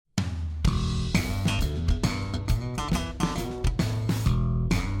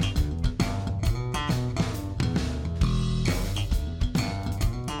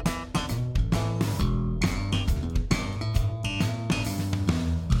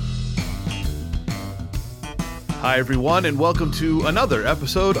Hi, everyone, and welcome to another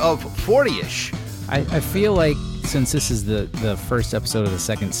episode of 40ish. I feel like since this is the first episode of the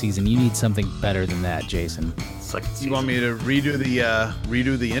second season, you need something better than that, Jason. You want me to redo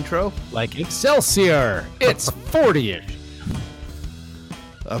the intro? Like Excelsior! It's 40ish!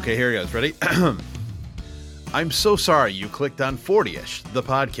 Okay, here he goes. Ready? I'm so sorry you clicked on 40ish, the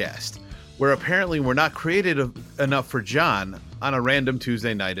podcast, where apparently we're not creative enough for John on a random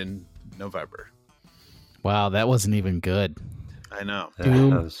Tuesday night in November. Wow, that wasn't even good. I know.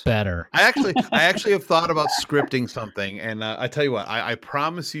 Do better. I actually have thought about scripting something, and I tell you what, I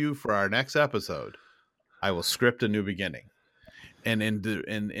promise you for our next episode, I will script a new beginning. And in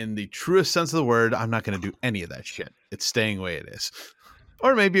the truest sense of the word, I'm not going to do any of that shit. It's staying the way it is.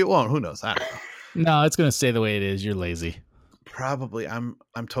 Or maybe it won't. Who knows? I don't know. No, it's going to stay the way it is. You're lazy. Probably. I'm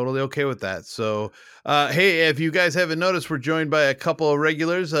totally okay with that. So, hey, if you guys haven't noticed, we're joined by a couple of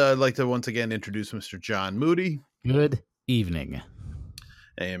regulars. I'd like to once again introduce Mr. John Moody. Good evening.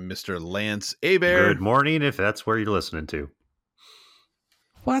 And Mr. Lance Abear. Good morning, if that's where you're listening to.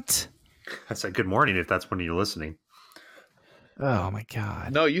 What? I said good morning if that's when you're listening. Oh, my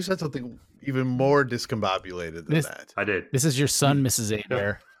God. No, you said something even more discombobulated than that. I did. This is your son, Mrs.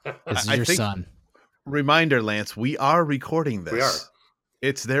 Abear. This is your son. Reminder, Lance, we are recording this. We are.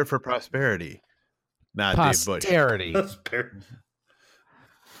 It's there for prosperity. Not Posterity. Dave Bush.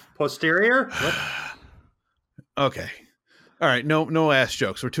 Posterior? What? Okay. All right. No ass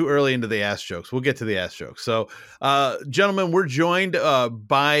jokes. We're too early into the ass jokes. We'll get to the ass jokes. So, gentlemen, we're joined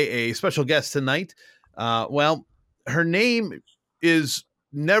by a special guest tonight. Well, her name is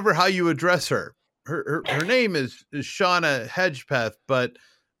never how you address her. Her name is Shauna Hedgepeth, but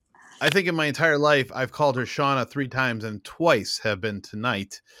I think in my entire life, I've called her Shauna 3 times and twice have been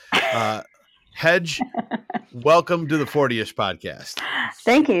tonight. Hedge, welcome to the 40ish podcast.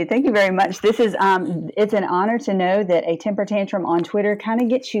 Thank you. Thank you very much. This is, it's an honor to know that a temper tantrum on Twitter kind of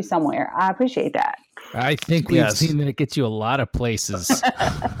gets you somewhere. I appreciate that. I think we've seen that it gets you a lot of places.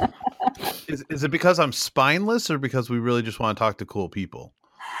 Is it because I'm spineless or because we really just want to talk to cool people?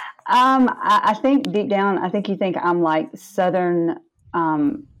 I think deep down, I think you think I'm like Southern,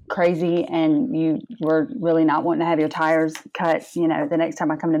 crazy, and you were really not wanting to have your tires cut, the next time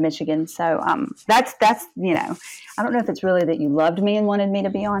I come to Michigan. So that's I don't know if it's really that you loved me and wanted me to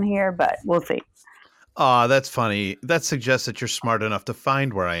be on here, but we'll see. That's funny. That suggests that you're smart enough to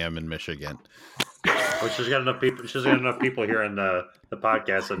find where I am in Michigan. Well, she's got enough people. She's got enough people here in the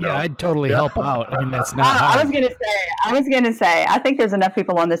podcast. Yeah, I'd totally help out. I mean, that's not hard. I was gonna say, I think there's enough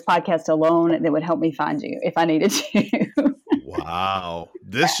people on this podcast alone that would help me find you if I needed to. Wow.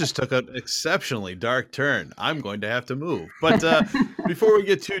 This just took an exceptionally dark turn. I'm going to have to move. But before we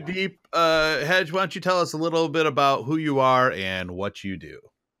get too deep, Hedge, why don't you tell us a little bit about who you are and what you do?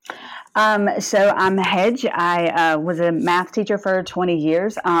 So I'm Hedge. I was a math teacher for 20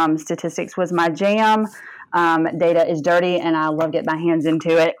 years. Statistics was my jam. Data is dirty, and I love getting my hands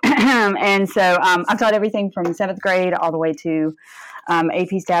into it. And so I've taught everything from 7th grade all the way to AP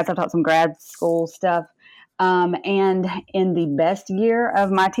stats. I've taught some grad school stuff. And in the best year of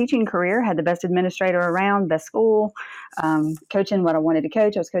my teaching career, had the best administrator around, best school, coaching what I wanted to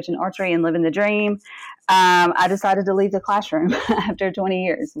coach. I was coaching archery and living the dream. I decided to leave the classroom after 20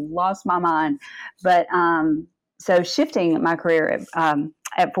 years, lost my mind. But so shifting my career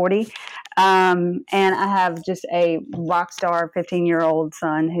at 40, and I have just a rock star 15-year-old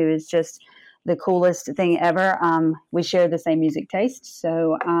son who is just the coolest thing ever. We share the same music taste,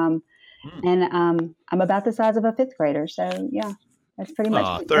 so and I'm about the size of a 5th grader. So yeah, that's pretty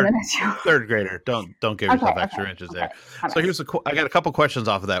much third grader. Don't give yourself extra inches there. So I got a couple questions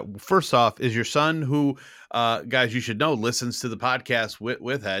off of that. First off, is your son, who guys you should know listens to the podcast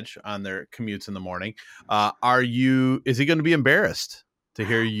with Hedge on their commutes in the morning, is he going to be embarrassed to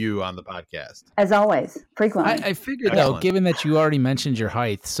hear you on the podcast? As always, frequently. I figured though, given that you already mentioned your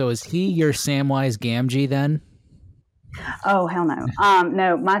height, so is he your Samwise Gamgee then? Oh, hell no.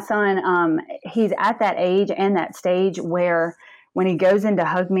 No, my son, he's at that age and that stage where when he goes in to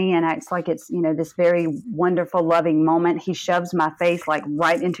hug me and acts like it's, this very wonderful, loving moment, he shoves my face like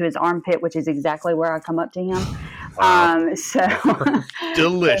right into his armpit, which is exactly where I come up to him. Wow. So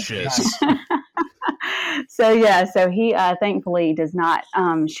delicious. So he thankfully does not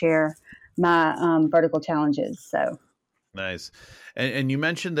share my vertical challenges. So nice. And you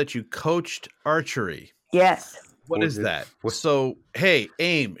mentioned that you coached archery. Yes. What is that? So, hey,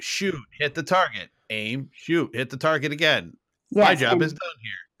 aim, shoot, hit the target. Aim, shoot, hit the target again. Yes, my job is done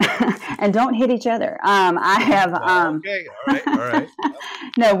here. And don't hit each other. I have. Okay, all right.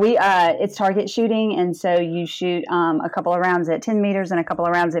 No, it's target shooting, and so you shoot a couple of rounds at 10 meters and a couple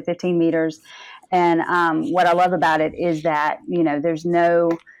of rounds at 15 meters. And what I love about it is that, there's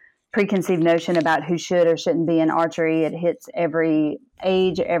no preconceived notion about who should or shouldn't be in archery. It hits every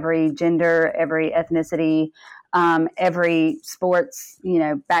age, every gender, every ethnicity, every sports,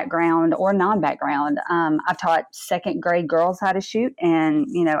 background or non-background. I've taught second grade girls how to shoot, and,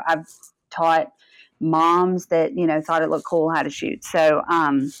 I've taught moms that, thought it looked cool how to shoot. So,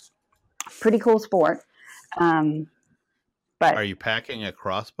 pretty cool sport. But are you packing a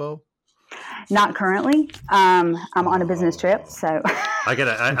crossbow? Not currently. I'm on a business trip, so I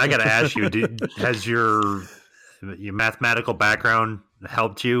gotta ask you: has your mathematical background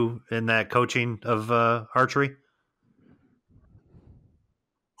helped you in that coaching of archery?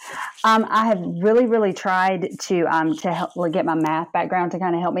 I have really, really tried to help get my math background to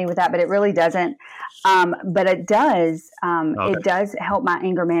kind of help me with that, but it really doesn't. But it does. Okay. It does help my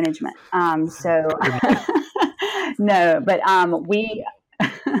anger management. So no, but we.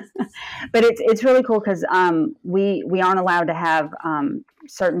 But it's really cool because we aren't allowed to have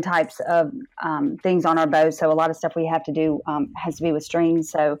certain types of things on our bow. So a lot of stuff we have to do has to be with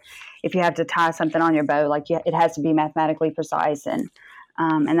strings. So if you have to tie something on your bow, like it has to be mathematically precise and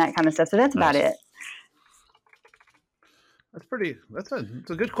that kind of stuff. So that's about it. That's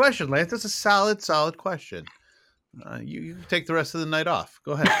a good question, Lance. That's a solid question. You can take the rest of the night off.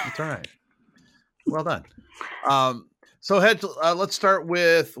 Go ahead. It's all right. Well done. So, Hedge, let's start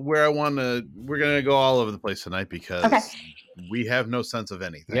with where we're going to go all over the place tonight because we have no sense of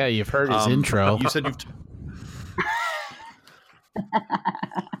anything. Yeah, you've heard his intro. You said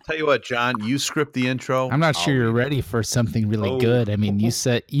Tell you what, John, you script the intro. I'm not sure you're ready for something really good. I mean, you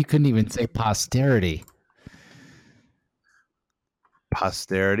said you couldn't even say posterity.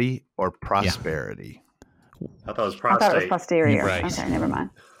 Posterity or prosperity? Yeah. I thought it was I prostate. thought it was posterior. Right. Okay, never mind.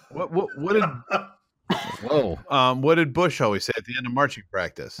 What did what did Bush always say at the end of marching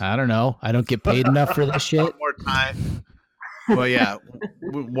practice? I don't know. I don't get paid enough for this shit. One more time. Well, yeah,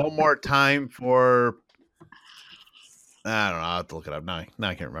 one more time for. I don't know. I'll have to look it up now. Now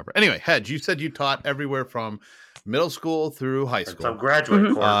I can't remember. Anyway, Hedge, you said you taught everywhere from middle school through high school. Some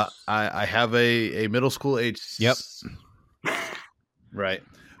graduate course. I have a middle school age. Yep. Right.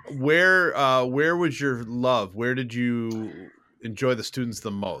 Where was your love? Where did you enjoy the students the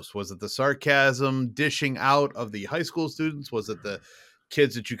most? Was it the sarcasm dishing out of the high school students? Was it the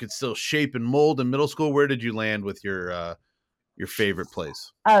kids that you could still shape and mold in middle school? Where did you land with your favorite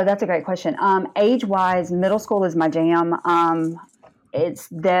place? Oh, that's a great question. Age-wise, middle school is my jam. It's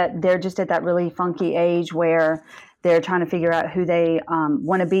that they're just at that really funky age where they're trying to figure out who they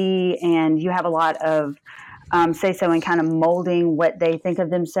want to be, and you have a lot of say-so in kind of molding what they think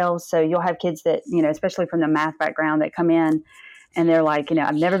of themselves. So you'll have kids that, especially from the math background, that come in and they're like,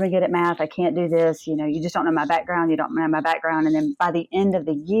 I've never been good at math. I can't do this. You just don't know my background. You don't know my background. And then by the end of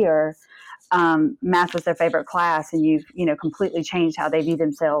the year, math was their favorite class, and you've completely changed how they view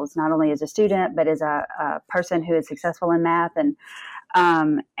themselves, not only as a student but as a person who is successful in math,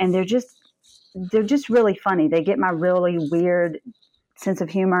 and they're just really funny. They get my really weird sense of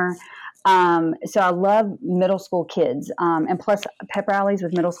humor. So I love middle school kids, and plus pep rallies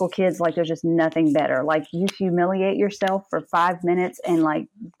with middle school kids, like there's just nothing better. Like you humiliate yourself for 5 minutes and like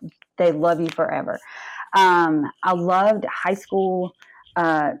they love you forever. I loved high school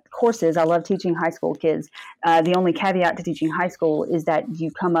courses. I love teaching high school kids. The only caveat to teaching high school is that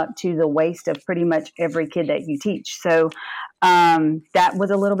you come up to the waist of pretty much every kid that you teach. So that was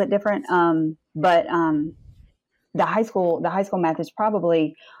a little bit different. But the high school math is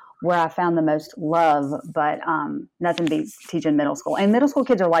probably where I found the most love, but nothing beats teaching middle school. And middle school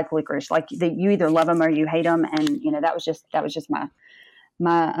kids are like licorice. Like you either love them or you hate them. And that was just my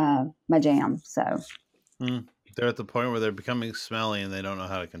jam. So they're at the point where they're becoming smelly and they don't know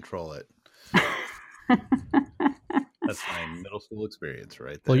how to control it. That's my middle school experience,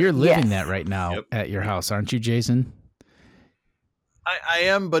 right there. Well, you're living that right now at your house, aren't you, Jason? I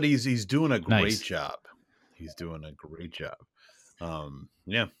am, but he's doing a great Nice. job. He's doing a great job.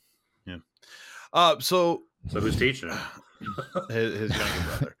 Yeah. So who's teaching him? his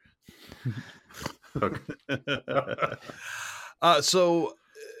younger brother. Okay. So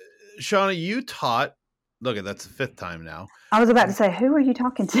Shauna, you taught. Look, that's the 5th time now. I was about to say, who are you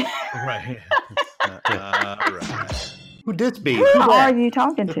talking to? Right. Right. Who this be? Who are you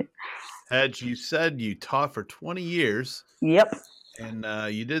talking to? Hedge, you said you taught for 20 years. Yep.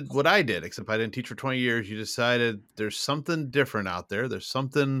 And you did what I did, except I didn't teach for 20 years. You decided there's something different out there. There's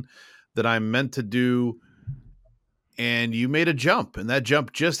something that I'm meant to do. And you made a jump, and that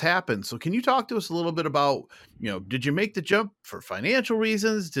jump just happened. So can you talk to us a little bit about, did you make the jump for financial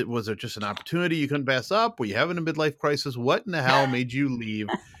reasons? Was it just an opportunity you couldn't pass up? Were you having a midlife crisis? What in the hell made you leave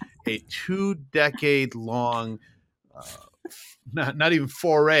a 2-decade long, not even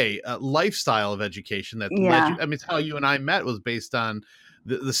foray, lifestyle of education that led you. I mean, it's how you and I met was based on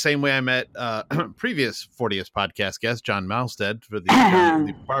the same way I met previous 40th podcast guest, John Malstead, for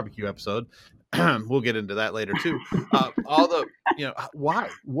the barbecue episode. We'll get into that later too. Why?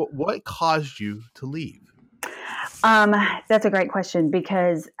 What caused you to leave? That's a great question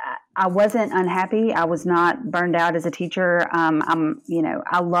because I wasn't unhappy. I was not burned out as a teacher.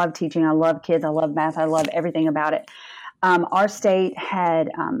 I love teaching. I love kids. I love math. I love everything about it. Our state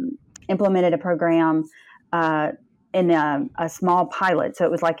had implemented a program in a small pilot. So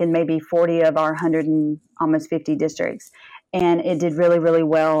it was like in maybe 40 of our 100 and almost 50 districts. And it did really, really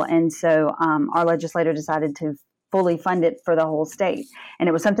well. And so our legislator decided to fully fund it for the whole state. And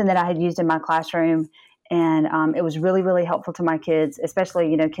it was something that I had used in my classroom. And it was really, really helpful to my kids,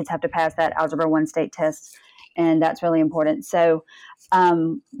 especially, kids have to pass that Algebra 1 state test. And that's really important. So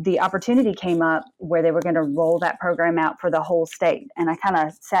the opportunity came up where they were going to roll that program out for the whole state. And I kind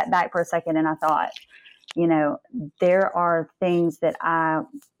of sat back for a second and I thought, there are things that I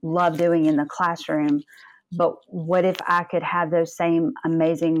love doing in the classroom, but what if I could have those same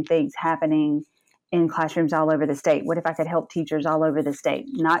amazing things happening in classrooms all over the state? What if I could help teachers all over the state,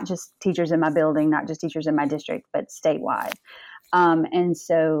 not just teachers in my building, not just teachers in my district, but statewide? And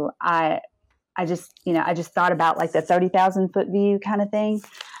so I just thought about like the 30,000 foot view kind of thing.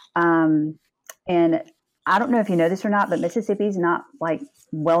 And I don't know if you know this or not, but Mississippi's not like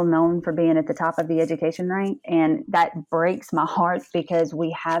well known for being at the top of the education rank. And that breaks my heart because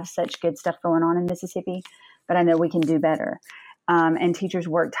we have such good stuff going on in Mississippi, but I know we can do better. And teachers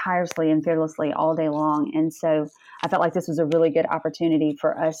work tirelessly and fearlessly all day long. And so I felt like this was a really good opportunity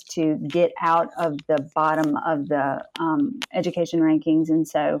for us to get out of the bottom of the education rankings. And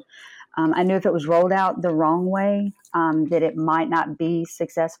so I knew if it was rolled out the wrong way, that it might not be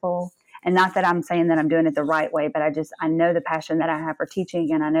successful. And not that I'm saying that I'm doing it the right way, but I know the passion that I have for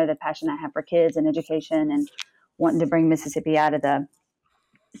teaching, and I know the passion I have for kids and education and wanting to bring Mississippi out of the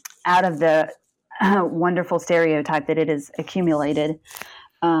wonderful stereotype that it has accumulated.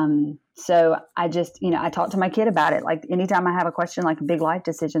 So I just, I talk to my kid about it. Like anytime I have a question, like a big life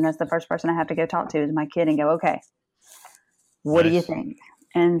decision, that's the first person I have to go talk to is my kid and go, okay, what do you think?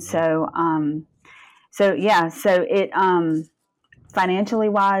 And so it, financially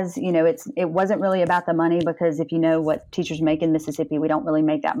wise, it wasn't really about the money because if you know what teachers make in Mississippi, we don't really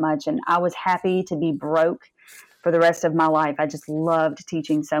make that much. And I was happy to be broke for the rest of my life. I just loved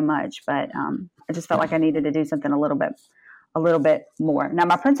teaching so much, but I just felt like I needed to do something a little bit more. Now,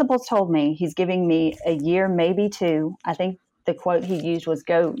 my principal's told me he's giving me a year, maybe two. I think the quote he used was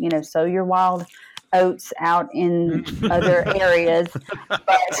go, sow your wild oats out in other areas,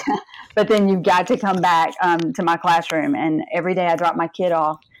 but then you've got to come back to my classroom. And every day I drop my kid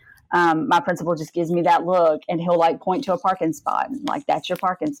off, my principal just gives me that look and he'll like point to a parking spot and like, that's your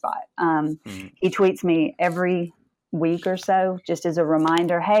parking spot. He tweets me every week or so, just as a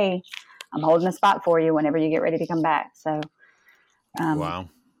reminder, hey, I'm holding a spot for you whenever you get ready to come back. So, wow.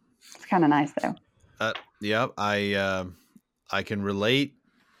 It's kind of nice though. I can relate.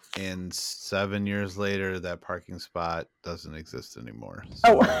 And 7 years later, that parking spot doesn't exist anymore.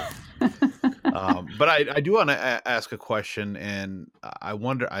 So, but I do want to ask a question, and I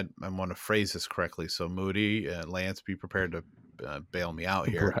wonder, I want to phrase this correctly. So Moody, Lance, be prepared to bail me out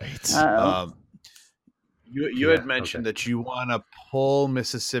here. Right. You had mentioned that you want to pull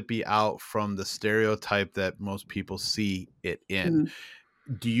Mississippi out from the stereotype that most people see it in. Mm.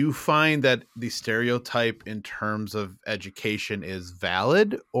 Do you find that the stereotype in terms of education is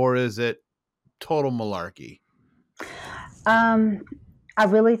valid, or is it total malarkey? I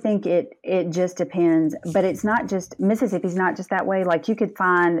really think it just depends, but it's not just Mississippi's not just that way. Like you could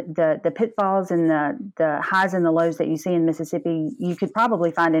find the pitfalls and the highs and the lows that you see in Mississippi, you could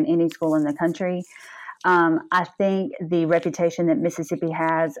probably find in any school in the country. I think the reputation that Mississippi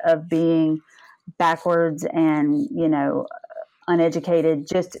has of being backwards and, uneducated,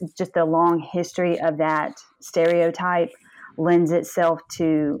 just the long history of that stereotype lends itself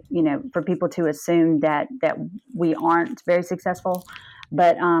to, for people to assume that we aren't very successful.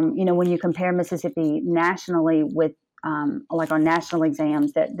 But, when you compare Mississippi nationally with, like on national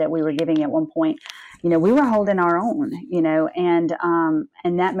exams that we were giving at one point, we were holding our own,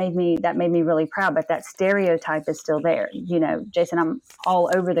 and that made me really proud. But that stereotype is still there. Jason, I'm all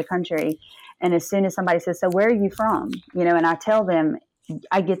over the country. And as soon as somebody says, so where are you from? And I tell them,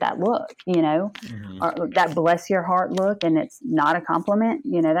 I get that look, or that bless your heart look, and it's not a compliment,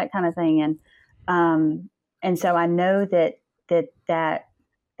 that kind of thing. And so I know that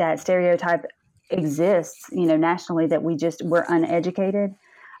stereotype exists, nationally, that we're uneducated.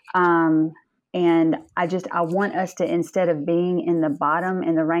 And I want us to, instead of being in the bottom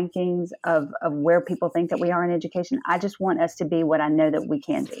in the rankings of where people think that we are in education, I just want us to be what I know that we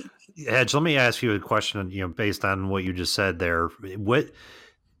can be. Hedge, let me ask you a question, based on what you just said there. What,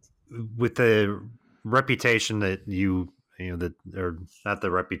 with the reputation that or not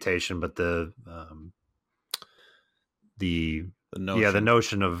the reputation, but the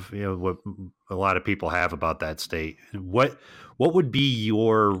notion of what a lot of people have about that state. What would be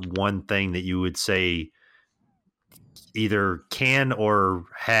your one thing that you would say either can or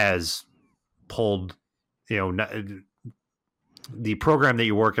has pulled, the program that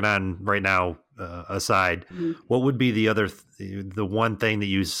you're working on right now aside? Mm-hmm. What would be the one thing that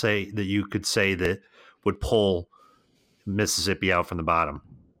you could say that would pull Mississippi out from the bottom?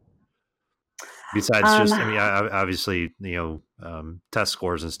 Besides just, obviously, test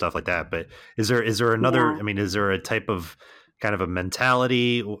scores and stuff like that. But is there another? Yeah. Is there a type of kind of a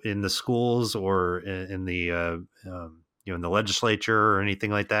mentality in the schools or in the in the legislature or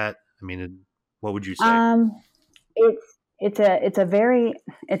anything like that? What would you say? It's a very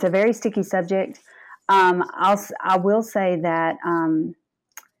sticky subject. I will say that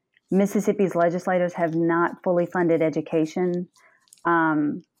Mississippi's legislators have not fully funded education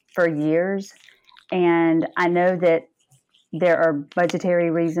for years. And I know that there are budgetary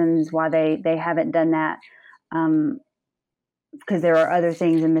reasons why they haven't done that, because there are other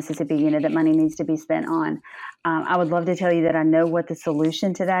things in Mississippi, that money needs to be spent on. I would love to tell you that I know what the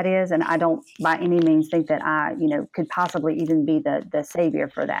solution to that is, and I don't by any means think that I, could possibly even be the savior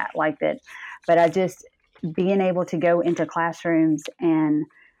for that, like that. But I just being able to go into classrooms and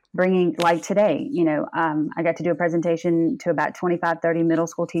bringing, like today, I got to do a presentation to about 25, 30 middle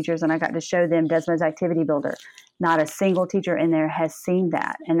school teachers, and I got to show them Desmo's Activity Builder. Not a single teacher in there has seen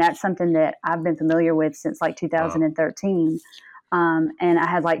that. And that's something that I've been familiar with since like 2013. Wow. And I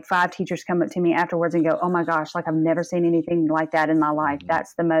had like 5 teachers come up to me afterwards and go, "Oh my gosh, like I've never seen anything like that in my life.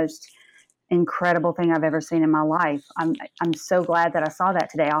 That's the most incredible thing I've ever seen in my life. I'm so glad that I saw that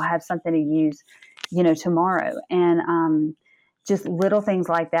today. I'll have something to use, tomorrow." And, just little things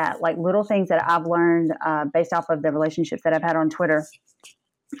like that, like little things that I've learned based off of the relationships that I've had on Twitter.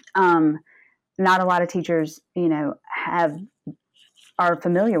 Not a lot of teachers, are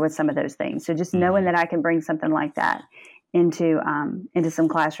familiar with some of those things. So just knowing that I can bring something like that into some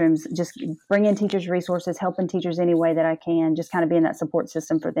classrooms, just bring in teachers' resources, helping teachers any way that I can, just kind of being that support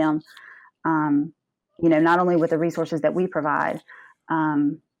system for them. Not only with the resources that we provide,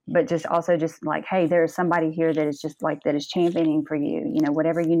 but just also just like, hey, there's somebody here that is just like, that is championing for you,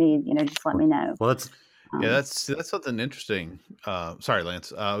 whatever you need, just let me know. Well, that's something interesting. Sorry,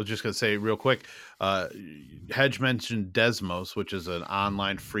 Lance. I was just going to say real quick, Hedge mentioned Desmos, which is an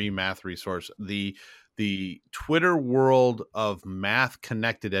online free math resource. The Twitter world of math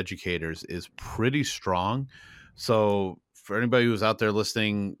connected educators is pretty strong. So for anybody who's out there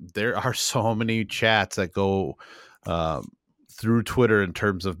listening, there are so many chats that go, through Twitter in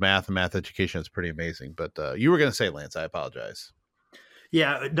terms of math and math education. It's pretty amazing. But you were going to say, Lance, I apologize.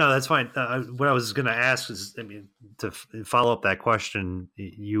 Yeah, no, that's fine. What I was going to ask is, to follow up that question,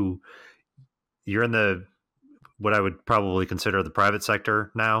 you're in what I would probably consider the private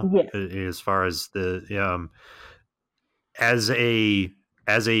sector now, yes, as far as the as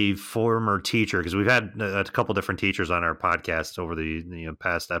a former teacher, because we've had a couple different teachers on our podcast over the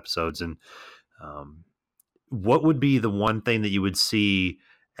past episodes, and what would be the one thing that you would see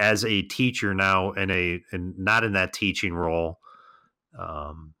as a teacher now and not in that teaching role,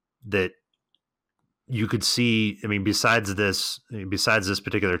 that you could see? Besides this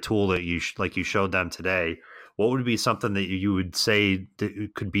particular tool that you showed them today, what would be something that you would say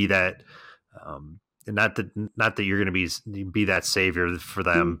that could be that, not that you're going to be that savior for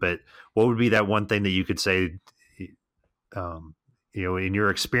them, but what would be that one thing that you could say, in your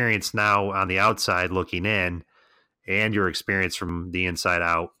experience now on the outside looking in and your experience from the inside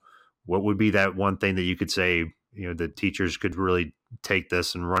out, what would be that one thing that you could say, the teachers could really take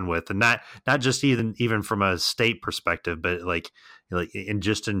this and run with, and not just even from a state perspective, but like in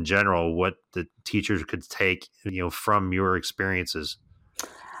general, what the teachers could take, from your experiences?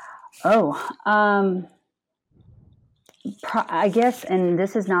 I guess, and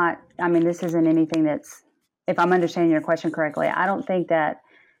this is not, this isn't anything that's, if I'm understanding your question correctly, I don't think that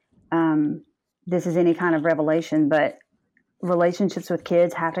this is any kind of revelation, but relationships with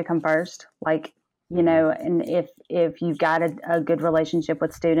kids have to come first. Like, and if you've got a good relationship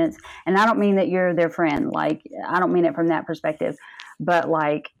with students, and I don't mean that you're their friend, like, I don't mean it from that perspective, but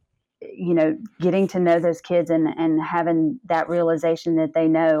like, getting to know those kids and having that realization that they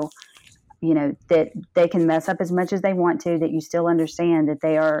know that they can mess up as much as they want to, that you still understand that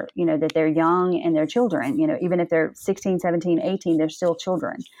they are, that they're young and they're children, even if they're 16, 17, 18, they're still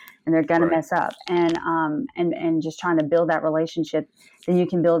children and they're going to mess up. And just trying to build that relationship, then you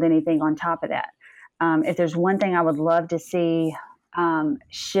can build anything on top of that. If there's one thing I would love to see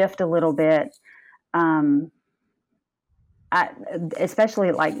shift a little bit,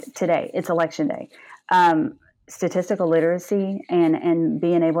 especially like today, it's election day. Statistical literacy and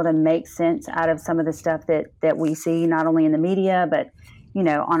being able to make sense out of some of the stuff that we see, not only in the media, but,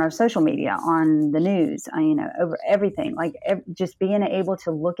 on our social media, on the news, over everything, just being able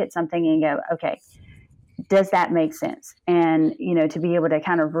to look at something and go, okay, does that make sense? And, to be able to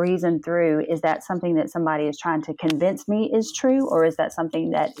kind of reason through, is that something that somebody is trying to convince me is true, or is that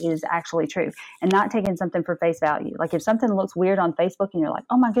something that is actually true? And not taking something for face value. Like if something looks weird on Facebook and you're like,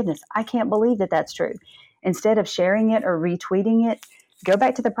 oh my goodness, I can't believe that that's true. Instead of sharing it or retweeting it, go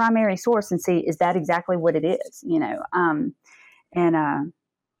back to the primary source and see, is that exactly what it is? And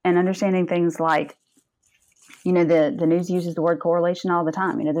understanding things like, the news uses the word correlation all the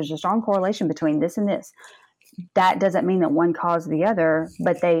time. There's a strong correlation between this and this. That doesn't mean that one caused the other,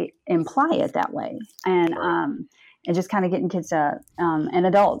 but they imply it that way. And and just kind of getting kids to and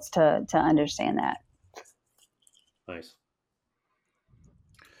adults to understand that. Nice.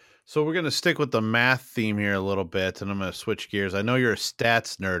 So we're going to stick with the math theme here a little bit, and I'm going to switch gears. I know you're a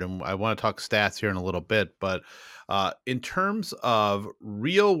stats nerd, and I want to talk stats here in a little bit, but in terms of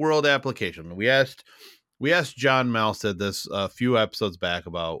real world application, we asked John Malstead this a few episodes back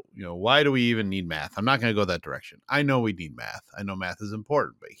about, why do we even need math? I'm not going to go that direction. I know we need math. I know math is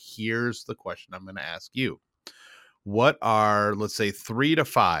important, but here's the question I'm going to ask you. What are, let's say, 3 to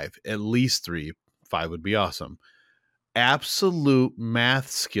 5, at least 3, 5 would be awesome, absolute math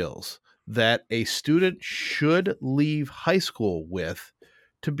skills that a student should leave high school with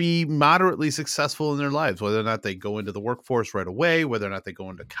to be moderately successful in their lives, whether or not they go into the workforce right away, whether or not they go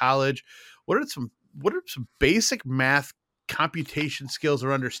into college? What are some basic math computation skills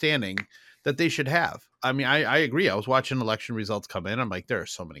or understanding that they should have? I mean, I agree. I was watching election results come in. I'm like, there are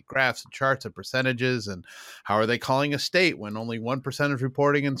so many graphs and charts and percentages, and how are they calling a state when only 1% is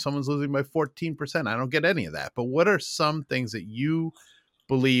reporting and someone's losing by 14%? I don't get any of that. But what are some things that you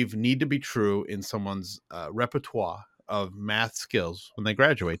believe need to be true in someone's repertoire of math skills when they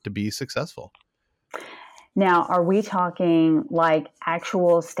graduate to be successful? Now, are we talking like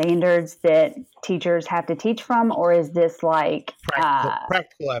actual standards that teachers have to teach from, or is this like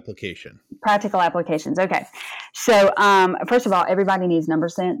practical application? Practical applications. Okay. So, first of all, everybody needs number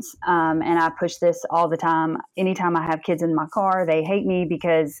sense. And I push this all the time. Anytime I have kids in my car, they hate me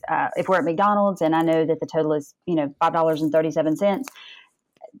because if we're at McDonald's and I know that the total is, $5.37,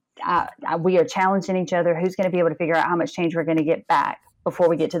 we are challenging each other. Who's going to be able to figure out how much change we're going to get back before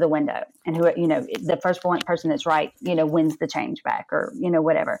we get to the window, and who, the first person that's right, wins the change back, or,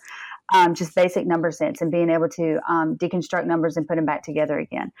 whatever. Just basic number sense and being able to deconstruct numbers and put them back together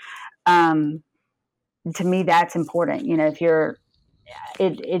again. To me, that's important. If you're,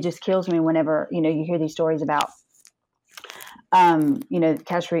 it just kills me whenever, you hear these stories about,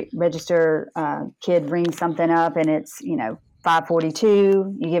 cash register kid rings something up and it's,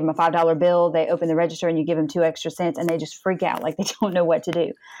 $5.42, you give them a $5 bill, they open the register and you give them 2 extra cents and they just freak out like they don't know what to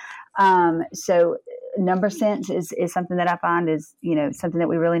do. So number sense is something that I find is, something that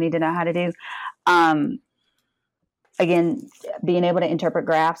we really need to know how to do. Again, being able to interpret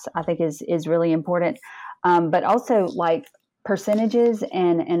graphs, I think is really important. But also like percentages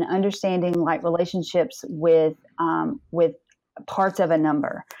and understanding like relationships with parts of a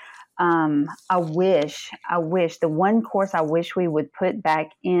number. I wish the one course I wish we would put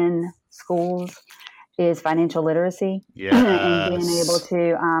back in schools is financial literacy. Yes. And being able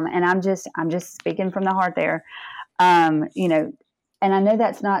to, and I'm just speaking from the heart there. And I know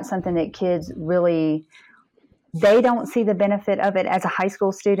that's not something that kids really, they don't see the benefit of it as a high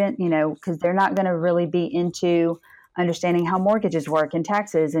school student, because they're not going to really be into understanding how mortgages work and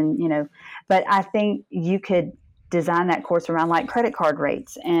taxes and, but I think you could design that course around like credit card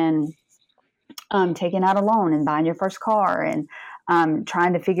rates and taking out a loan and buying your first car and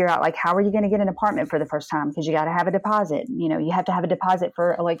trying to figure out like how are you going to get an apartment for the first time, because you got to have a deposit. You have to have a deposit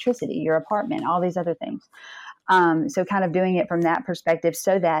for electricity, your apartment, all these other things. So kind of doing it from that perspective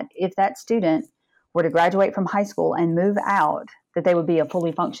so that if that student were to graduate from high school and move out, that they would be a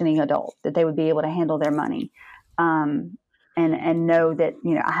fully functioning adult, that they would be able to handle their money. And know that,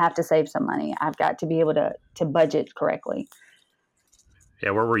 I have to save some money. I've got to be able to budget correctly.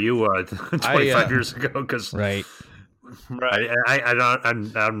 Yeah, where were you 25 years ago? Because right.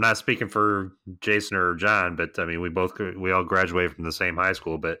 I'm not speaking for Jason or John, but I mean we all graduated from the same high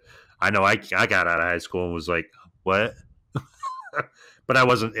school. But I know I got out of high school and was like, what? But I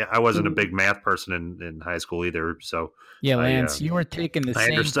wasn't a big math person in high school either. So yeah, Lance, you were taking the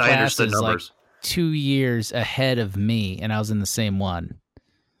same classes like 2 years ahead of me, and I was in the same one.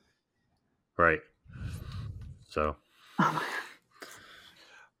 Right. So.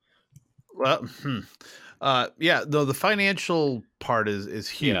 Well, yeah, though the financial part is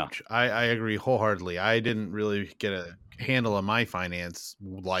huge. Yeah. I agree wholeheartedly. I didn't really get a handle on my finance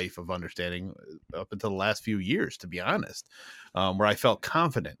life of understanding up until the last few years, to be honest, where I felt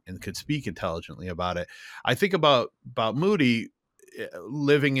confident and could speak intelligently about it. I think about Moody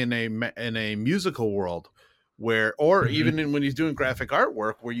living in a musical world where, or even when he's doing graphic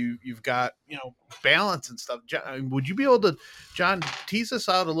artwork, where you've got, balance and stuff. John, would you be able to, John, tease us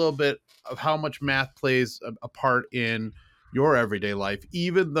out a little bit of how much math plays a part in your everyday life,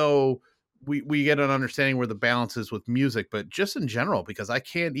 even though we get an understanding where the balance is with music, but just in general, because I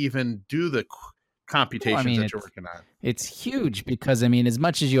can't even do the computations that you're working on. It's huge because, as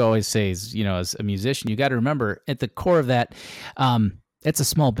much as you always say, as a musician, you got to remember at the core of that, it's a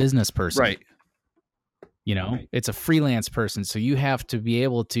small business person. Right. It's a freelance person. So you have to be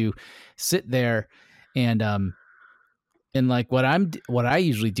able to sit there and like what I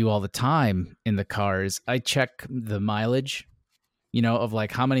usually do all the time in the car is I check the mileage, of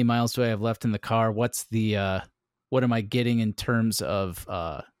like how many miles do I have left in the car? What's the, what am I getting in terms of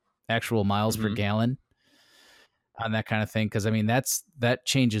actual miles per gallon on that kind of thing? Cause that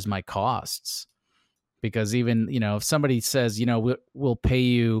changes my costs, because even, if somebody says, we'll pay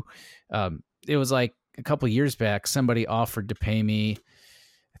you, it was like a couple of years back, somebody offered to pay me,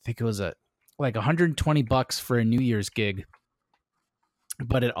 I think it was like $120 for a New Year's gig,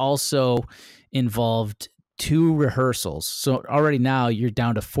 but it also involved 2 rehearsals. So already now you're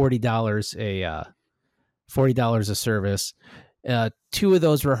down to $40 a service. 2 of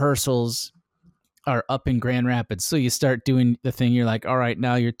those rehearsals are up in Grand Rapids. So you start doing the thing. You're like, all right,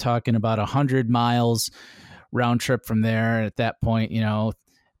 now you're talking about 100 miles round trip from there. And at that point,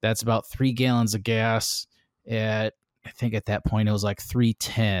 that's about 3 gallons of gas. I think at that point it was like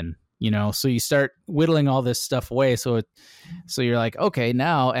 310. So you start whittling all this stuff away. So you're like, okay,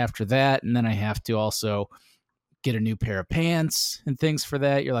 now after that, and then I have to also get a new pair of pants and things for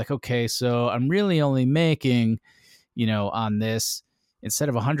that. You're like, okay, so I'm really only making, on this, instead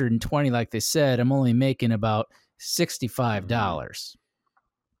of 120, like they said, I'm only making about $65.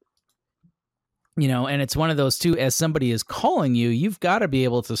 And it's one of those too, as somebody is calling you, you've got to be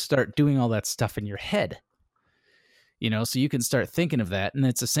able to start doing all that stuff in your head. So you can start thinking of that. And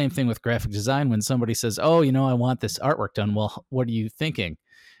it's the same thing with graphic design. When somebody says, oh, I want this artwork done. Well, what are you thinking?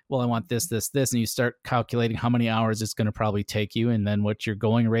 Well, I want this. And you start calculating how many hours it's going to probably take you, and then what your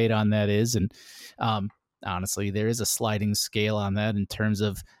going rate on that is. And honestly, there is a sliding scale on that in terms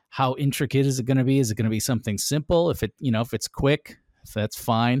of how intricate is it going to be? Is it going to be something simple? If it's quick, if that's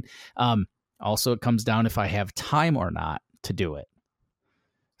fine. Also, it comes down if I have time or not to do it.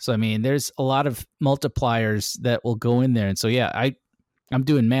 So, there's a lot of multipliers that will go in there. And so, yeah, I'm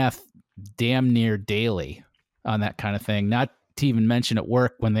doing math damn near daily on that kind of thing. Not to even mention at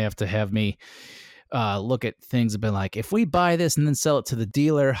work when they have to have me look at things and be like, if we buy this and then sell it to the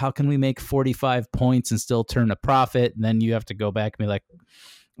dealer, how can we make 45 points and still turn a profit? And then you have to go back and be like,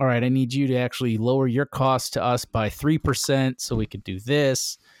 all right, I need you to actually lower your cost to us by 3% so we could do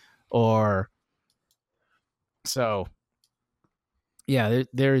this. Yeah,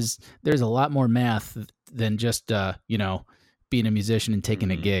 there's a lot more math than just being a musician and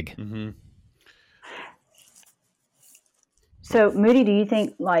taking a gig. Mm-hmm. So, Moody, do you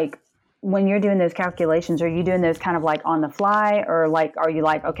think, like, when you're doing those calculations, are you doing those kind of like on the fly, or like, are you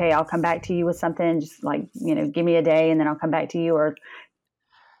like, okay, I'll come back to you with something, just like, give me a day and then I'll come back to you? Or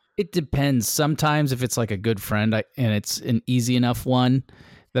it depends. Sometimes if it's like a good friend and it's an easy enough one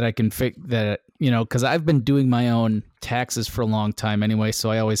that I can that, because I've been doing my own taxes for a long time anyway.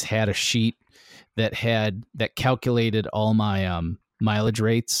 So I always had a sheet that calculated all my mileage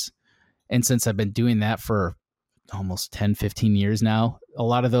rates. And since I've been doing that for almost 10, 15 years now, a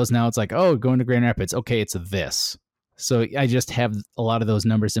lot of those now it's like, oh, going to Grand Rapids. Okay, it's this. So I just have a lot of those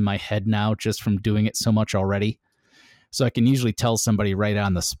numbers in my head now just from doing it so much already. So I can usually tell somebody right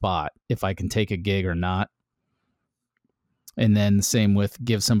on the spot if I can take a gig or not. And then the same with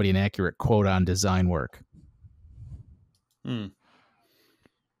give somebody an accurate quote on design work.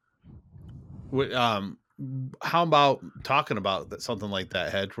 How about talking about something like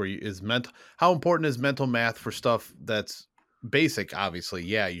that, Hedge, where how important is mental math for stuff that's basic? Obviously,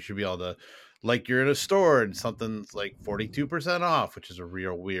 yeah, you should be able to, like, you're in a store and something's like 42% off, which is a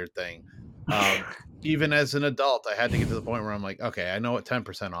real weird thing. Even as an adult, I had to get to the point where I'm like, okay, I know what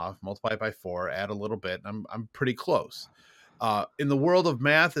 10% off, multiply it by 4, add a little bit. I'm pretty close. In the world of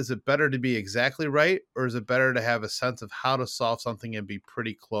math, is it better to be exactly right, or is it better to have a sense of how to solve something and be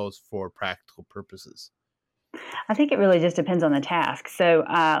pretty close for practical purposes? I think it really just depends on the task. So,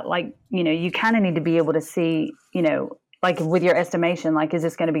 you kind of need to be able to see, like with your estimation, like, is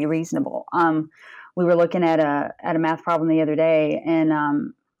this going to be reasonable? We were looking at a math problem the other day,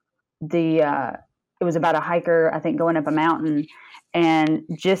 and it was about a hiker, I think, going up a mountain, and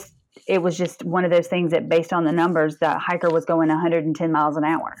it was just one of those things that, based on the numbers, the hiker was going 110 miles an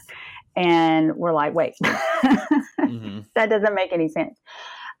hour, and we're like, wait, mm-hmm. That doesn't make any sense.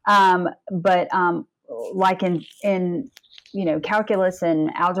 But like in calculus and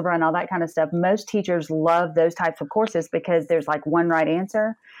algebra and all that kind of stuff, most teachers love those types of courses because there's like one right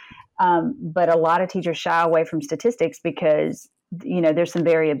answer. But a lot of teachers shy away from statistics because there's some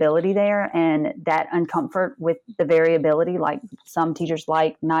variability there, and that uncomfort with the variability. Like, some teachers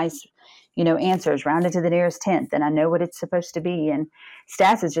like nice, answers rounded to the nearest tenth, and I know what it's supposed to be. And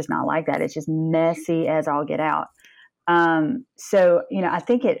stats is just not like that. It's just messy as all get out. So, I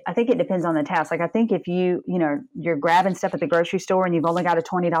think it depends on the task. Like, I think if you're grabbing stuff at the grocery store and you've only got a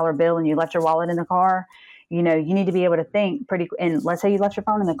 $20 bill and you left your wallet in the car, you need to be able to think and let's say you left your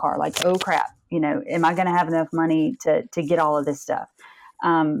phone in the car, like, oh crap, am I going to have enough money to get all of this stuff?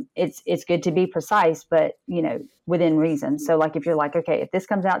 It's good to be precise, but, within reason. So, like, if you're like, okay, if this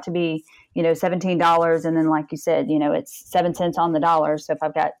comes out to be, $17, and then, like you said, it's 7 cents on the dollar. So if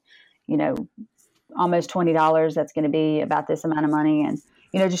I've got, almost $20, that's going to be about this amount of money. And,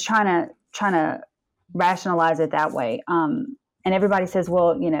 just trying to rationalize it that way. And everybody says,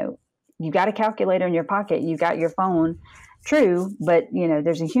 well, you got a calculator in your pocket, you got your phone. True. But,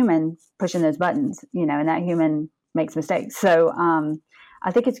 there's a human pushing those buttons, and that human makes mistakes. So, I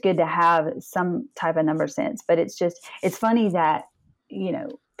think it's good to have some type of number sense, but it's funny that,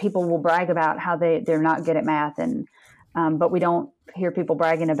 people will brag about how they're not good at math, and, but we don't hear people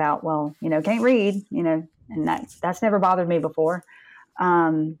bragging about, well, can't read, and that's never bothered me before.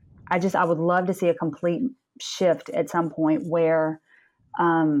 I would love to see a complete shift at some point where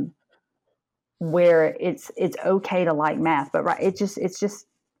it's okay to like math, but it's just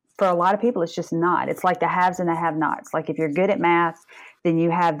for a lot of people, it's just not. It's like the haves and the have-nots. Like, if you're good at math, then you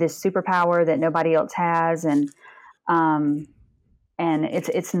have this superpower that nobody else has, and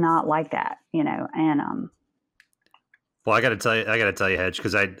it's not like that, and Well, I got to tell you, Hedge,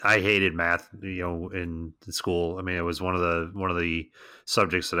 because I hated math, in school. I mean, it was one of the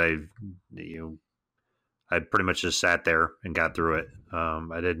subjects that I pretty much just sat there and got through it.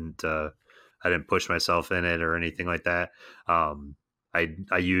 I didn't push myself in it or anything like that. I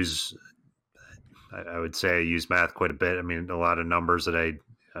would say I use math quite a bit. I mean, a lot of numbers that I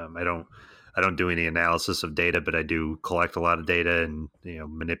don't do any analysis of data, but I do collect a lot of data and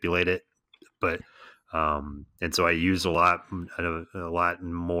manipulate it. But and so I use a lot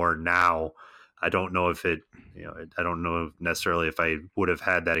more now. I don't know if I don't know necessarily if I would have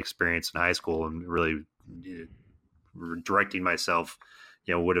had that experience in high school and really directing myself,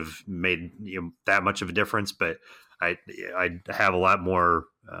 would have made that much of a difference. But I have a lot more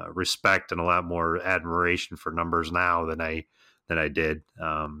respect and a lot more admiration for numbers now than I did.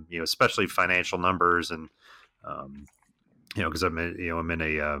 Especially financial numbers, and because I'm in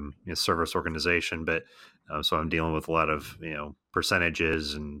a service organization, but so I'm dealing with a lot of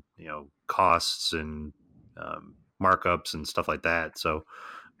percentages and costs and markups and stuff like that. So,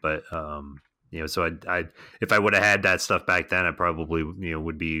 but so I if I would have had that stuff back then, I probably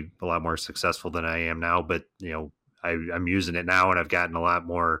would be a lot more successful than I am now. But I'm using it now, and I've gotten a lot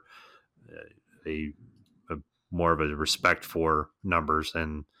more more of a respect for numbers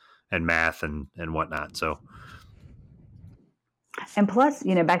and math and whatnot. So. And plus,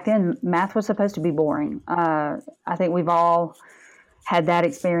 back then, math was supposed to be boring. I think we've all had that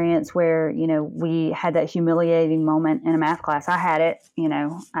experience where, we had that humiliating moment in a math class. I had it,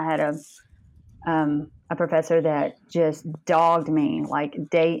 I had a professor that just dogged me like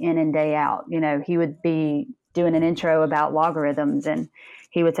day in and day out. He would be doing an intro about logarithms, and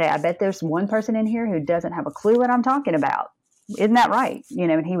he would say, I bet there's one person in here who doesn't have a clue what I'm talking about. Isn't that right?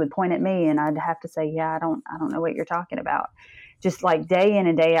 And he would point at me, and I'd have to say, yeah, I don't know what you're talking about. Just like day in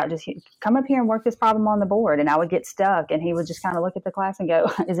and day out, just come up here and work this problem on the board. And I would get stuck, and he would just kind of look at the class and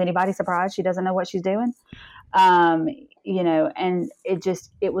go, is anybody surprised she doesn't know what she's doing? And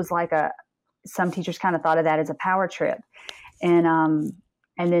it was like some teachers kind of thought of that as a power trip. And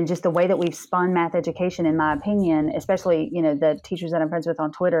then just the way that we've spun math education, in my opinion, especially, the teachers that I'm friends with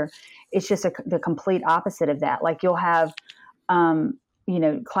on Twitter, it's just the complete opposite of that. Like, you'll have,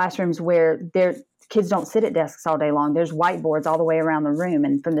 classrooms where kids don't sit at desks all day long. There's whiteboards all the way around the room.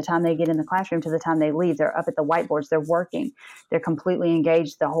 And from the time they get in the classroom to the time they leave, they're up at the whiteboards, they're working, they're completely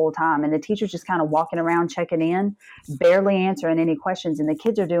engaged the whole time. And the teacher's just kind of walking around, checking in, barely answering any questions. And the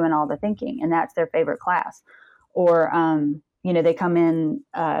kids are doing all the thinking, and that's their favorite class. Or, they come in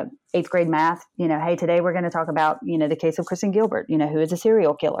 8th grade math, hey, today we're going to talk about, the case of Kristen Gilbert, who is a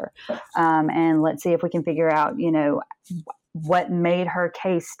serial killer. And let's see if we can figure out, what made her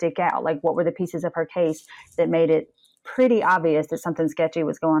case stick out. Like, what were the pieces of her case that made it pretty obvious that something sketchy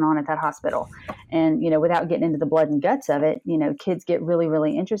was going on at that hospital? And, without getting into the blood and guts of it, kids get really,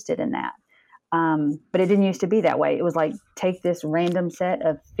 really interested in that. But it didn't used to be that way. It was like, take this random set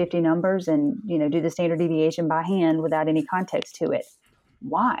of 50 numbers and, do the standard deviation by hand without any context to it.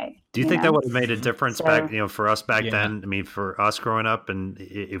 Why? Do you think that would have made a difference back, for us back then? I mean, for us growing up, and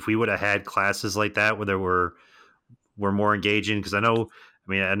if we would have had classes like that where there were more engaging, because I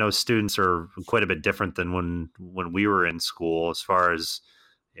know students are quite a bit different than when we were in school, as far as,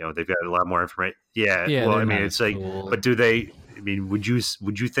 they've got a lot more information. Yeah. Well, I mean, it's like, but do they, would you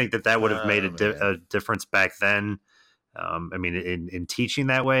think that would have made a difference back then? In teaching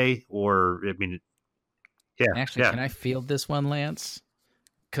that way, or, yeah. Actually, can I field this one, Lance?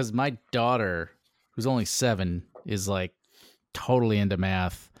 Because my daughter, who's only 7, is like totally into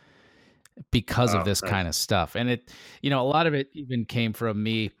math because of this kind of stuff. And it, a lot of it even came from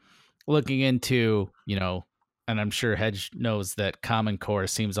me looking into, and I'm sure Hedge knows that Common Core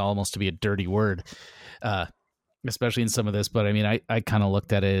seems almost to be a dirty word, especially in some of this. But I kind of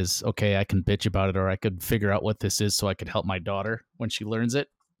looked at it as, okay, I can bitch about it, or I could figure out what this is so I could help my daughter when she learns it,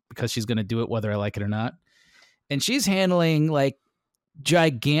 because she's going to do it whether I like it or not. And she's handling like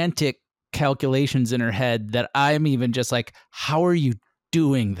gigantic calculations in her head that I'm even just like, how are you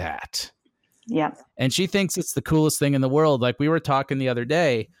doing that? Yeah. And she thinks it's the coolest thing in the world. Like, we were talking the other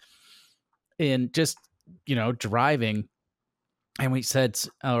day in just, driving, and we said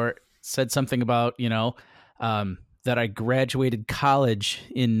something about, that I graduated college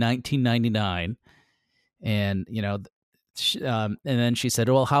in 1999. And, and then she said,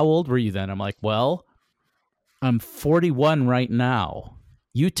 well, how old were you then? I'm like, well, I'm 41 right now.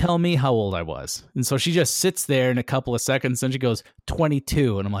 You tell me how old I was. And so she just sits there in a couple of seconds, and she goes,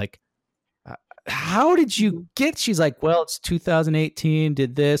 22. And I'm like, how did you get? She's like, well, it's 2018,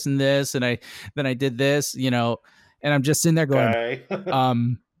 did this and this, and I did this, and I'm just sitting there going,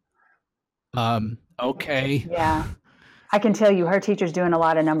 okay. Yeah. I can tell you her teacher's doing a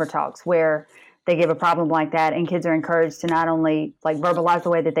lot of number talks where they give a problem like that, and kids are encouraged to not only like verbalize the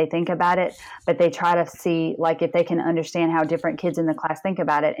way that they think about it, but they try to see like if they can understand how different kids in the class think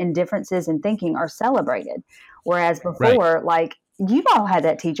about it, and differences in thinking are celebrated. Whereas before, like, you've all had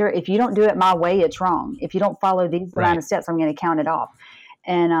that teacher. If you don't do it my way, it's wrong. If you don't follow these amount of steps, I'm going to count it off.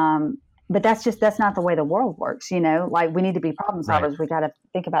 And, but that's not the way the world works. Like, we need to be problem solvers. Right. We got to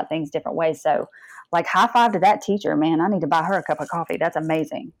think about things different ways. So like, high five to that teacher, man. I need to buy her a cup of coffee. That's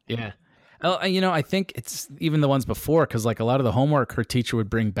amazing. Yeah. Well, I think it's even the ones before, because like a lot of the homework her teacher would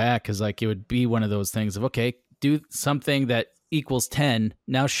bring back is like, it would be one of those things of, okay, do something that equals 10.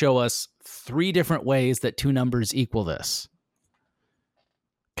 Now show us 3 different ways that 2 numbers equal this.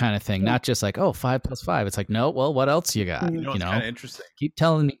 Kind of thing, not just like, oh, 5 plus 5. It's like, no, well, what else you got? It's kind of interesting. Keep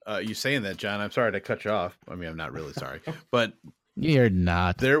telling me. You saying that, John. I'm sorry to cut you off. I'm not really sorry, but you're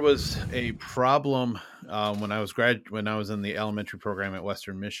not. There was a problem when I was in the elementary program at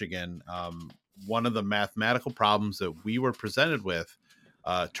Western Michigan. One of the mathematical problems that we were presented with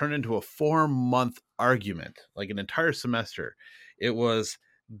turned into a 4-month argument, like an entire semester. It was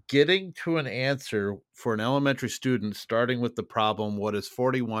getting to an answer for an elementary student, starting with the problem, what is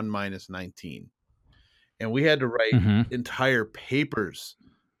 41 minus 19? And we had to write entire papers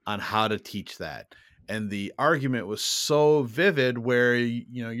on how to teach that. And the argument was so vivid where,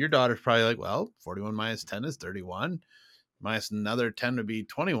 your daughter's probably like, well, 41 minus 10 is 31. Minus another 10 would be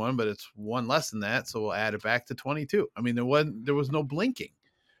 21, but it's 1 less than that. So we'll add it back to 22. There was no blinking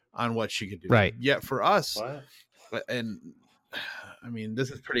on what she could do. Right. Yet for us, and this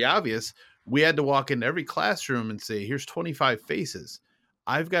is pretty obvious. We had to walk into every classroom and say, here's 25 faces.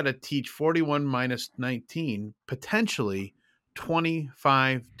 I've got to teach 41 minus 19, potentially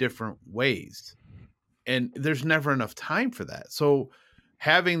 25 different ways. And there's never enough time for that. So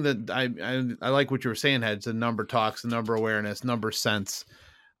having I like what you were saying, Hedge, the number talks, the number awareness, number sense.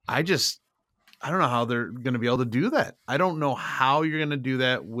 I don't know how they're going to be able to do that. I don't know how you're going to do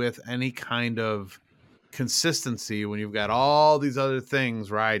that with any kind of consistency when you've got all these other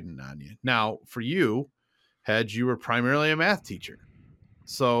things riding on you. Now, for you, Hedge, you were primarily a math teacher.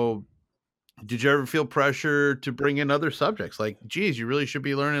 So Did you ever feel pressure to bring in other subjects? Like, geez, you really should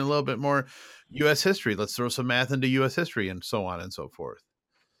be learning a little bit more U.S. history. Let's throw some math into U.S. history and so on and so forth.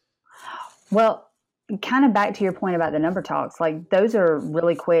 Well, kind of back to your point about the number talks, like those are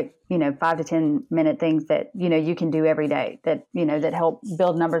really quick, 5 to 10 minute things that, you can do every day that, that help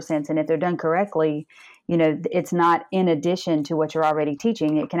build number sense. And if they're done correctly, it's not in addition to what you're already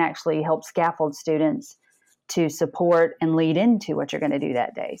teaching. It can actually help scaffold students to support and lead into what you're going to do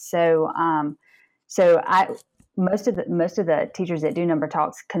that day. So, most of the teachers that do number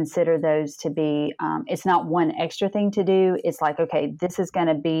talks consider those to be, it's not one extra thing to do. It's like, okay, this is going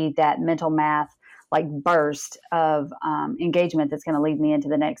to be that mental math, like burst of engagement that's going to lead me into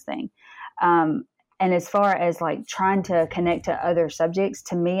the next thing. And as far as like trying to connect to other subjects,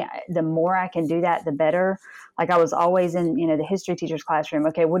 to me, the more I can do that, the better. Like I was always in, the history teacher's classroom.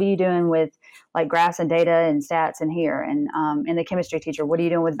 Okay, what are you doing with like graphs and data and stats in here? And in the chemistry teacher, what are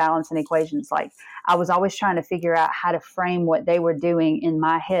you doing with balance and equations? Like I was always trying to figure out how to frame what they were doing in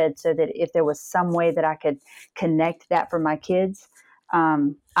my head so that if there was some way that I could connect that for my kids,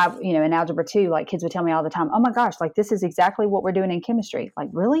 in algebra 2, like kids would tell me all the time, oh my gosh, like this is exactly what we're doing in chemistry. Like,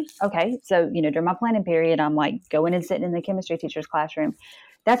 really? Okay. So, during my planning period, I'm like going and sitting in the chemistry teacher's classroom.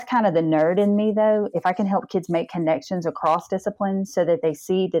 That's kind of the nerd in me though. If I can help kids make connections across disciplines so that they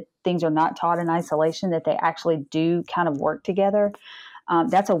see that things are not taught in isolation, that they actually do kind of work together.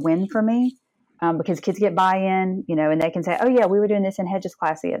 That's a win for me. Because kids get buy-in, and they can say, oh yeah, we were doing this in Hedges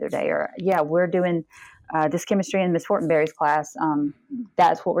class the other day, or yeah, we're doing this chemistry in Miss Fortenberry's class.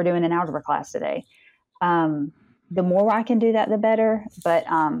 That's what we're doing in algebra class today. The more I can do that, the better. But,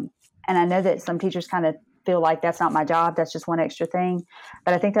 and I know that some teachers kind of feel like that's not my job. That's just one extra thing.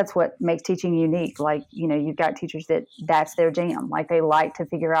 But I think that's what makes teaching unique. Like, you've got teachers that's their jam. Like they like to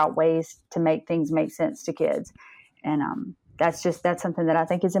figure out ways to make things make sense to kids. And, that's something that I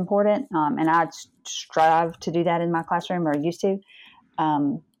think is important. And I strive to do that in my classroom, or used to.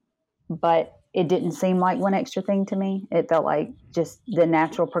 But it didn't seem like one extra thing to me. It felt like just the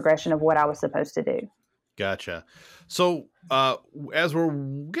natural progression of what I was supposed to do. Gotcha. So as we're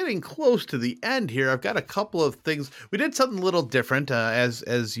getting close to the end here, I've got a couple of things. We did something a little different. As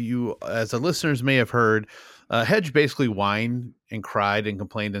the listeners may have heard, Hedge basically whined and cried and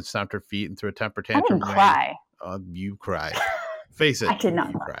complained and stomped her feet and threw a temper tantrum. I didn't cry. You cried. Face it. I did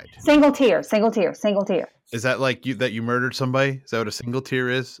not cry. Single tear. Is that like you murdered somebody? Is that what a single tear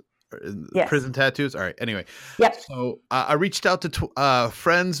is? Yes. Prison tattoos? All right. Anyway. Yep. So I reached out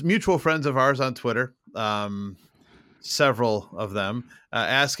to mutual friends of ours on Twitter, several of them,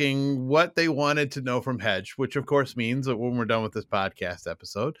 asking what they wanted to know from Hedge, which of course means that when we're done with this podcast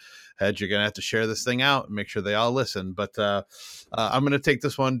episode, Hedge, you're going to have to share this thing out and make sure they all listen. But I'm going to take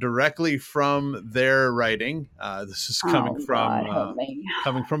this one directly from their writing. This is coming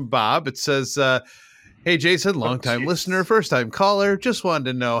from Bob. It says, hey, Jason, longtime listener, first-time caller. Just wanted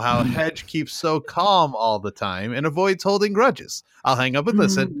to know how Hedge keeps so calm all the time and avoids holding grudges. I'll hang up and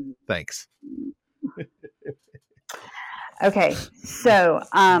listen. Thanks. Okay, so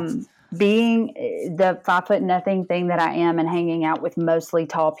being the 5'0" thing that I am and hanging out with mostly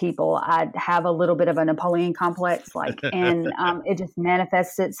tall people, I have a little bit of a Napoleon complex, and it just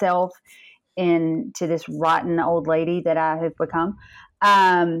manifests itself into this rotten old lady that I have become.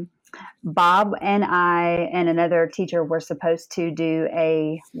 Bob and I and another teacher were supposed to do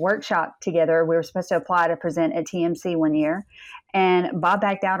a workshop together. We were supposed to apply to present at TMC one year, and Bob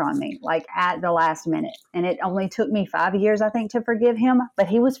backed out on me like at the last minute. And it only took me 5 years, I think, to forgive him, but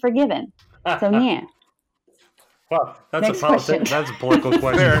he was forgiven. So yeah. Well, that's a political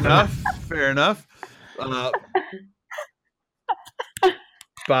question. Fair enough.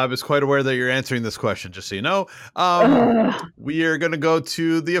 Bob is quite aware that you're answering this question, just so you know. We are going to go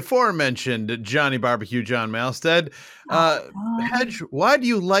to the aforementioned Johnny Barbecue John Malstead. Hedge, why do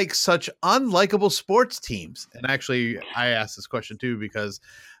you like such unlikable sports teams? And actually, I asked this question too because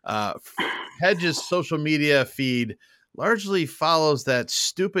Hedge's social media feed largely follows that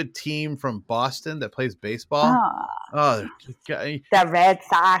stupid team from Boston that plays baseball. The Red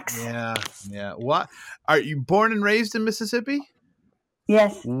Sox. Yeah. What? Are you born and raised in Mississippi?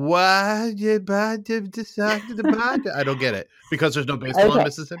 Yes. Why did I don't get it. Because there's no baseball in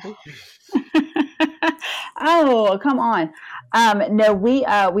Mississippi? Oh, come on. No, we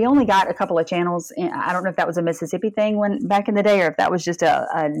only got a couple of channels. I don't know if that was a Mississippi thing back in the day or if that was just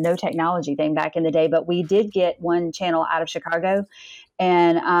a no technology thing back in the day, but we did get one channel out of Chicago.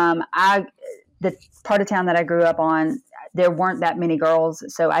 And the part of town that I grew up on, there weren't that many girls,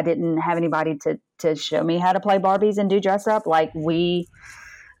 so I didn't have anybody to show me how to play Barbies and do dress up. Like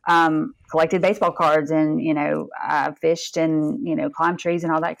collected baseball cards and, fished and, climbed trees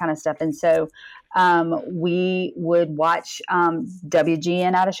and all that kind of stuff. And so we would watch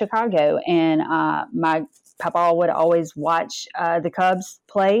WGN out of Chicago, and my papa would always watch the Cubs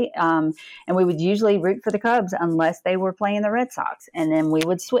play, and we would usually root for the Cubs unless they were playing the Red Sox, and then we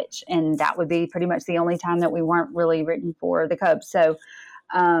would switch, and that would be pretty much the only time that we weren't really rooting for the Cubs. So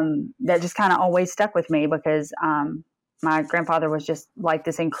that just kind of always stuck with me, because my grandfather was just like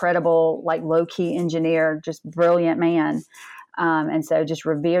this incredible, like low-key engineer, just brilliant man. And so just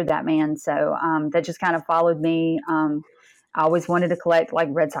revered that man. So that just kind of followed me. I always wanted to collect like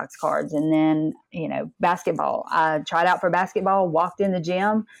Red Sox cards. And then, basketball. I tried out for basketball, walked in the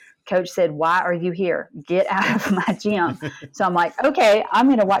gym. Coach said, "Why are you here? Get out of my gym." So I'm like, okay, I'm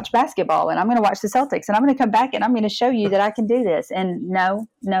going to watch basketball, and I'm going to watch the Celtics, and I'm going to come back and I'm going to show you that I can do this. And no,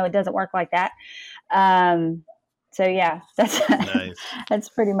 it doesn't work like that. So yeah, that's nice. That's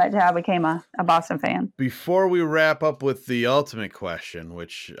pretty much how I became a Boston fan. Before we wrap up with the ultimate question,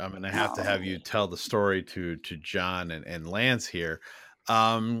 which I'm going to have you tell the story to John and Lance here.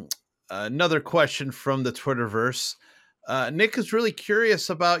 Another question from the Twitterverse. Nick is really curious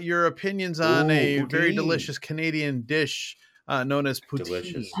about your opinions on poutine. Very delicious Canadian dish known as poutine.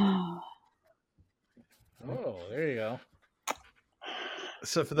 Delicious. Oh, there you go.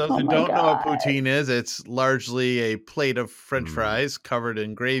 So for those who don't know what poutine is, it's largely a plate of French fries covered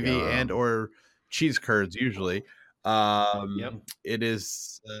in gravy and or cheese curds usually. It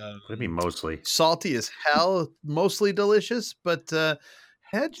is could be mostly salty as hell, mostly delicious, but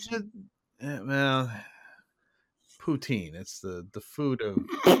Hedge, poutine. It's the food of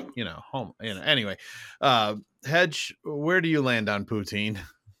home. Anyway, Hedge, where do you land on poutine?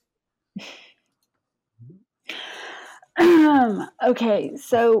 Okay,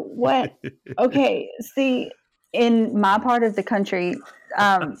 so what? Okay, see, in my part of the country,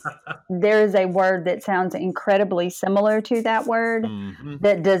 there is a word that sounds incredibly similar to that word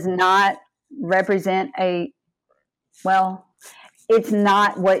that does not represent it's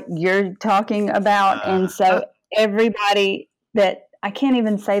not what you're talking about. And so everybody that, I can't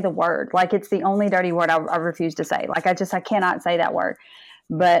even say the word, like it's the only dirty word I refuse to say. Like I cannot say that word.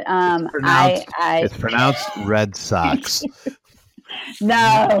 But it's pronounced Red Sox.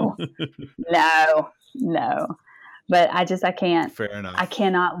 No. But I can't. Fair enough. I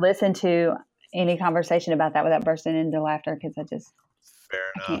cannot listen to any conversation about that without bursting into laughter, because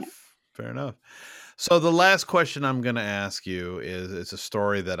Fair enough. So the last question I'm going to ask you is a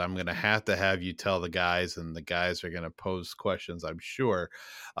story that I'm going to have you tell the guys, and the guys are going to pose questions, I'm sure.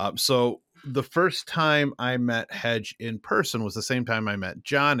 So the first time I met Hedge in person was the same time I met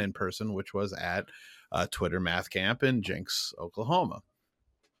John in person, which was at Twitter Math Camp in Jenks, Oklahoma.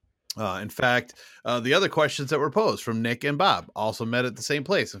 In fact, the other questions that were posed from Nick and Bob also met at the same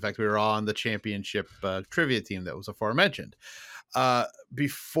place. In fact, we were all on the championship trivia team that was aforementioned.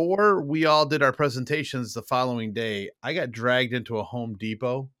 Before we all did our presentations the following day, I got dragged into a Home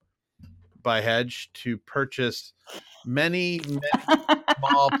Depot by Hedge to purchase many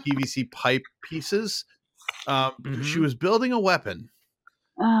small PVC pipe pieces. She was building a weapon.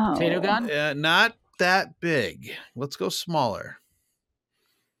 Potato gun? Not that big. Let's go smaller.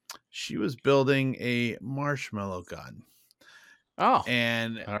 She was building a marshmallow gun. Oh,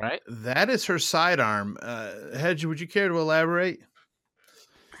 and all right. That is her sidearm. Hedge, would you care to elaborate?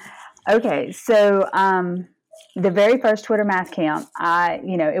 Okay, so the very first Twitter Math Camp,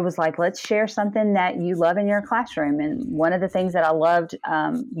 it was like, let's share something that you love in your classroom. And one of the things that I loved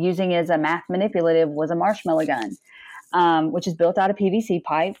using as a math manipulative was a marshmallow gun, which is built out of PVC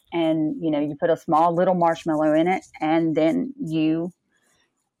pipe. And, you put a small little marshmallow in it, and then you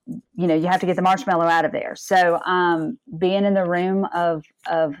have to get the marshmallow out of there. So being in the room of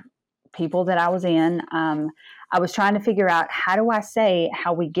people that I was in, I was trying to figure out, how do I say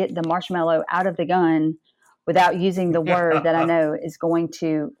how we get the marshmallow out of the gun without using the word that I know is going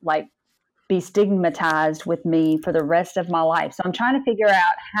to be stigmatized with me for the rest of my life. So I'm trying to figure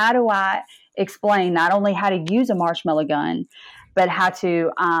out, how do I explain not only how to use a marshmallow gun, but how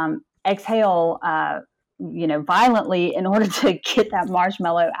to exhale violently in order to get that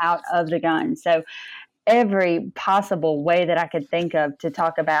marshmallow out of the gun. So every possible way that I could think of to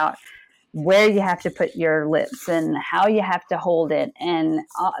talk about where you have to put your lips and how you have to hold it, and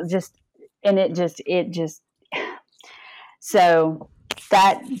so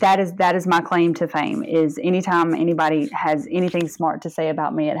that is my claim to fame, is anytime anybody has anything smart to say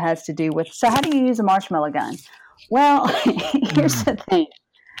about me, it has to do with, so how do you use a marshmallow gun? Well, here's the thing.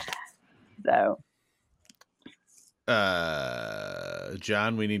 So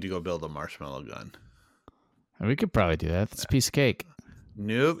John, we need to go build a marshmallow gun. We could probably do that. It's a piece of cake.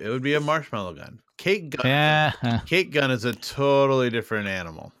 Nope, it would be a marshmallow gun. Cake gun. Yeah. Cake gun is a totally different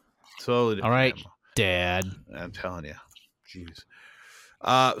animal. Totally different. All right, animal. Dad. I'm telling you. Jeez.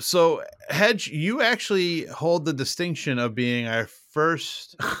 So Hedge, you actually hold the distinction of being our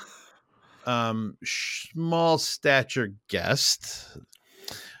first small stature guest.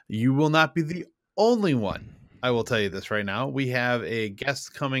 You will not be the only one. I will tell you this right now. We have a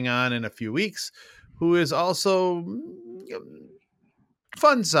guest coming on in a few weeks who is also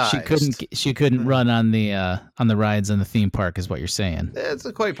fun sized. She couldn't run on the rides in the theme park, is what you're saying. It's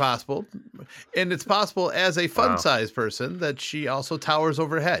quite possible, and it's possible as a fun sized person that she also towers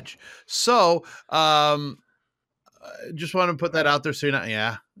over Hedge. So, just want to put that out there so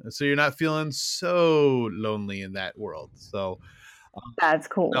you're not feeling so lonely in that world. So. That's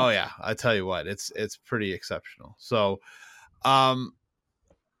cool. Oh yeah, I tell you what, it's pretty exceptional. So, I'm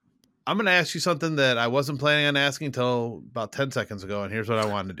going to ask you something that I wasn't planning on asking until about 10 seconds ago, and here's what I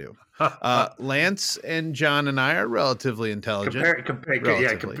wanted to do. Lance and John and I are relatively intelligent.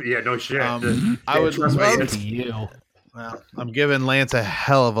 No shit. I would love to you. Well, I'm giving Lance a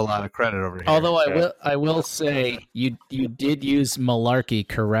hell of a lot of credit over here. Although I will say you did use malarkey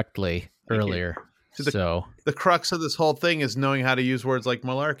correctly earlier. So the crux of this whole thing is knowing how to use words like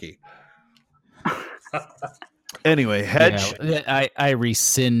malarkey. Anyway, Hedge. Yeah, I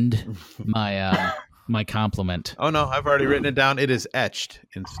rescind my my compliment. Oh no, I've already written it down. It is etched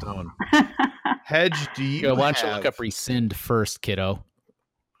in stone. Hedge, do you? Why don't you look up rescind first, kiddo?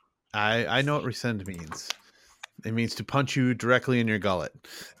 I know what rescind means. It means to punch you directly in your gullet.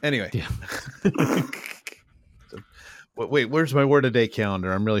 Anyway. Yeah. Wait, where's my word of day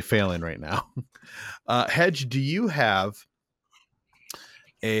calendar? I'm really failing right now. Hedge, do you have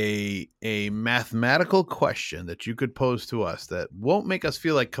a mathematical question that you could pose to us that won't make us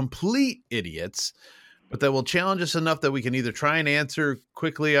feel like complete idiots, but that will challenge us enough that we can either try and answer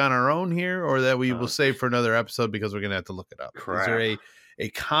quickly on our own here, or that we will save for another episode because we're going to have to look it up? Crap. Is there a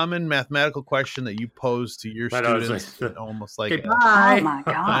common mathematical question that you pose to your students? Almost like, oh my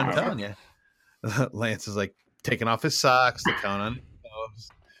God. I'm telling you. Lance is like taking off his socks to count on his toes.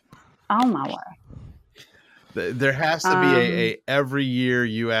 Oh my word. There has to be a every year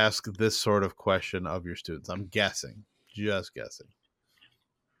you ask this sort of question of your students. I'm guessing, just guessing.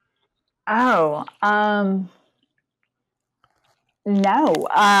 Oh, no.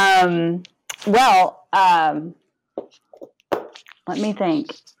 Well, let me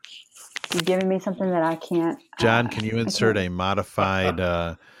think. You're giving me something that I can't. John, can you insert a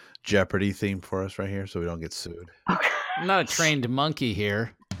modified Jeopardy theme for us right here so we don't get sued? Okay. I'm not a trained monkey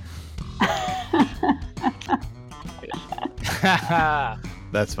here.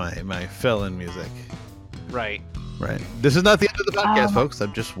 That's my fill-in music. Right. This is not the end of the podcast, folks.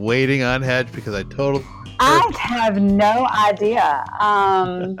 I'm just waiting on Hedge because I have no idea.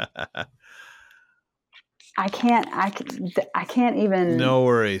 I can't even. No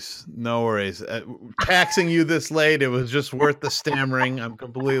worries. Taxing you this late, it was just worth the stammering. I'm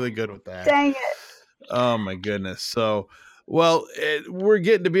completely good with that. Dang it. Oh my goodness. So, well, we're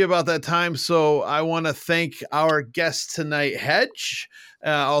getting to be about that time. So I want to thank our guest tonight, Hedge.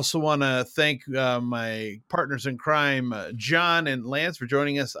 I also want to thank my partners in crime, John and Lance, for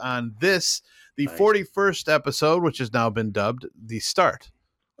joining us on the 41st episode, which has now been dubbed the start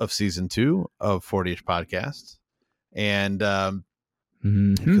of season 2 of 40ish Podcasts. And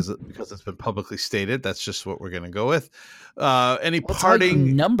because it's been publicly stated, that's just what we're going to go with. Any parting?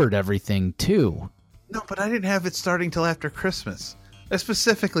 You numbered everything too. No, but I didn't have it starting till after Christmas. I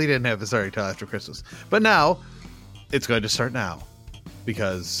specifically didn't have it starting till after Christmas. But now, it's going to start now.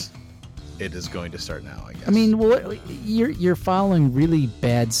 Because it is going to start now, I guess. I mean, you're following really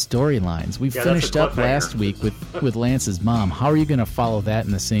bad storylines. We finished up last week with Lance's mom. How are you going to follow that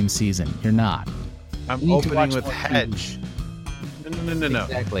in the same season? You're not. I'm opening with Hedge. No.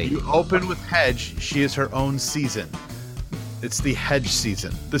 Exactly. You open with Hedge. She is her own season. It's the Hedge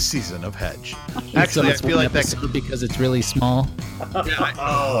season. The season of Hedge. Actually, I feel like that because it's really small.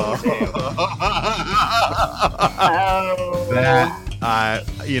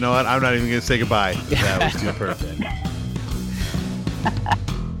 You know what? I'm not even going to say goodbye. That was too perfect.